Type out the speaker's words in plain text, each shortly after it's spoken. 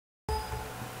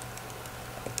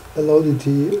Hello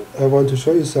DT, I want to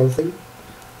show you something.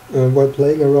 While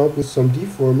playing around with some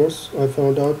deformers, I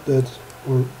found out that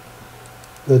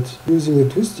using a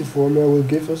twist deformer will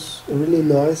give us a really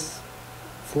nice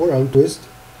forearm twist,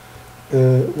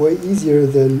 way easier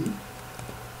than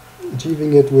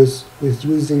achieving it with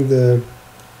using the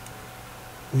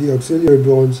auxiliary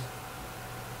bones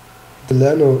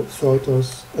Delano shown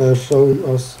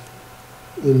us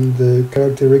in the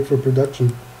character rig for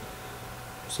production.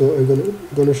 So I'm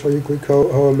gonna show you quick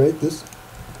how I made this.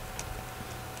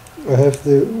 I have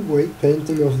the weight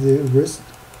painting of the wrist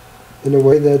in a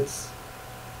way that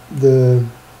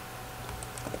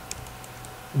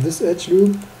this edge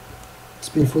loop is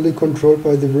being fully controlled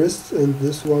by the wrist, and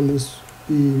this one is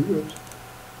being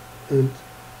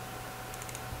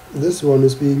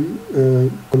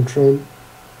controlled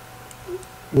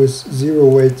with zero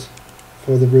weight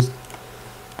for the wrist.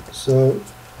 So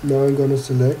now I'm gonna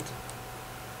select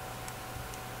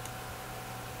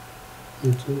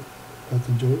at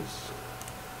the joints.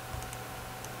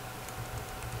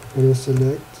 I'm gonna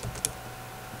select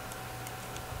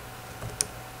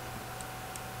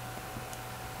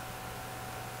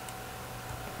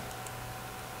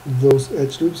those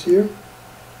edge loops here,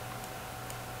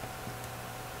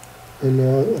 and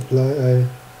now apply a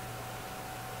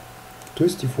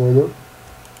twist deformer,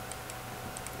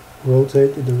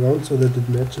 rotate it around so that it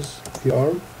matches the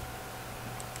arm,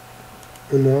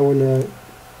 and now when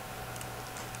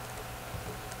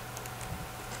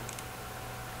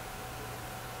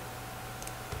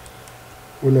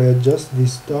I adjust the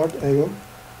start angle,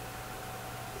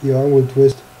 the arm will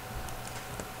twist.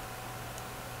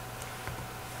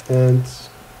 And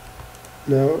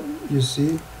now you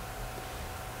see,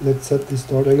 let's set the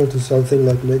start angle to something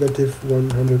like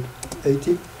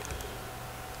 -180.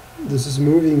 This is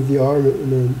moving the arm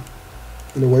in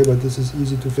a way, but this is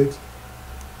easy to fix.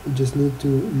 You just need to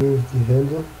move the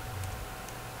handle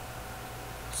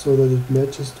so that it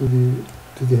matches to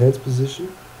the hand's position.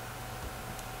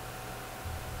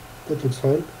 That looks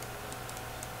fine.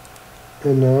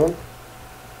 And now,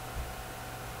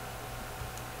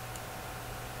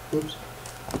 oops,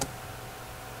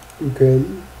 you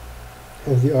can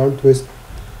have the arm twist.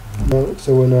 Now,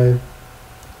 so when I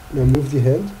now move the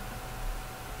hand,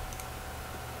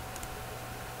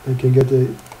 I can get a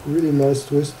really nice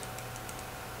twist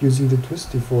using the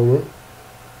twist deformer,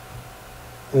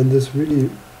 and this really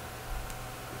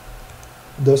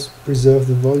does preserve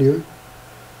the volume.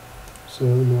 So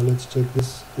now let's check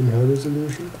this in high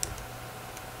resolution.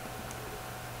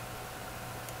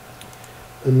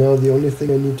 And now the only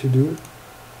thing I need to do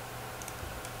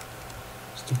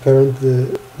is to parent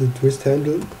the twist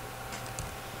handle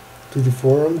to the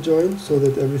forearm joint so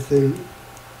that everything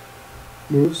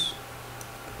moves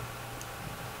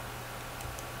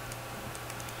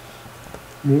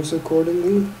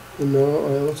accordingly. And now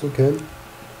I also can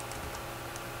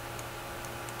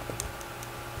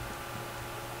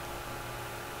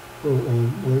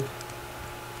wait,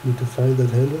 need to find that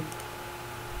handle.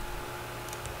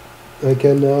 I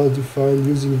can now define,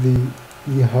 using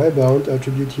the high bound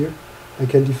attribute here, I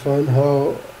can define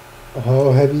how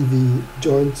heavy the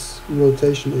joint's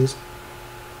rotation is.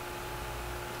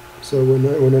 So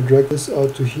when I drag this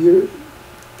out to here,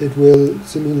 it will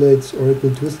simulate, or it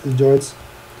will twist the joints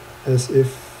as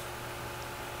if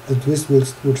the twist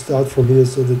would start from here,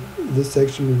 so that this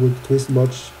section would twist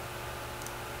much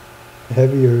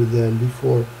heavier than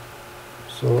before.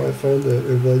 So I find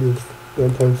a value of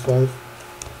 1.5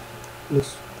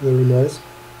 looks very nice.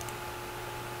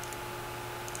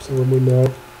 So when we now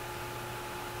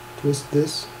twist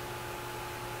this,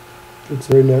 it looks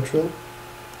very natural,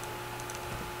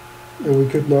 and we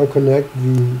could now connect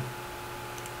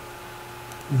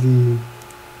the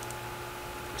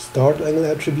start angle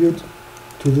attribute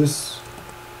to this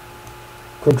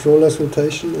controller's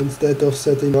rotation instead of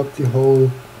setting up the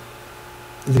whole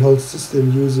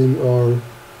system using our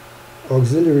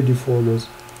auxiliary deformers.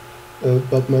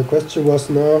 But my question was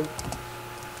now,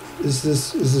 is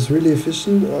this really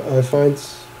efficient? I find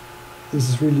this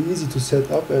is really easy to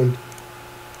set up, and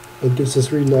it gives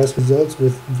us really nice results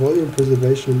with volume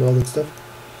preservation and all that stuff.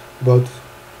 But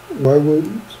why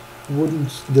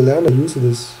wouldn't Delano use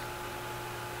this?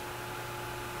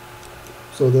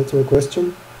 So that's my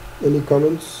question. Any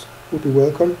comments would be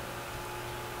welcome.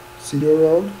 See you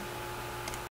around.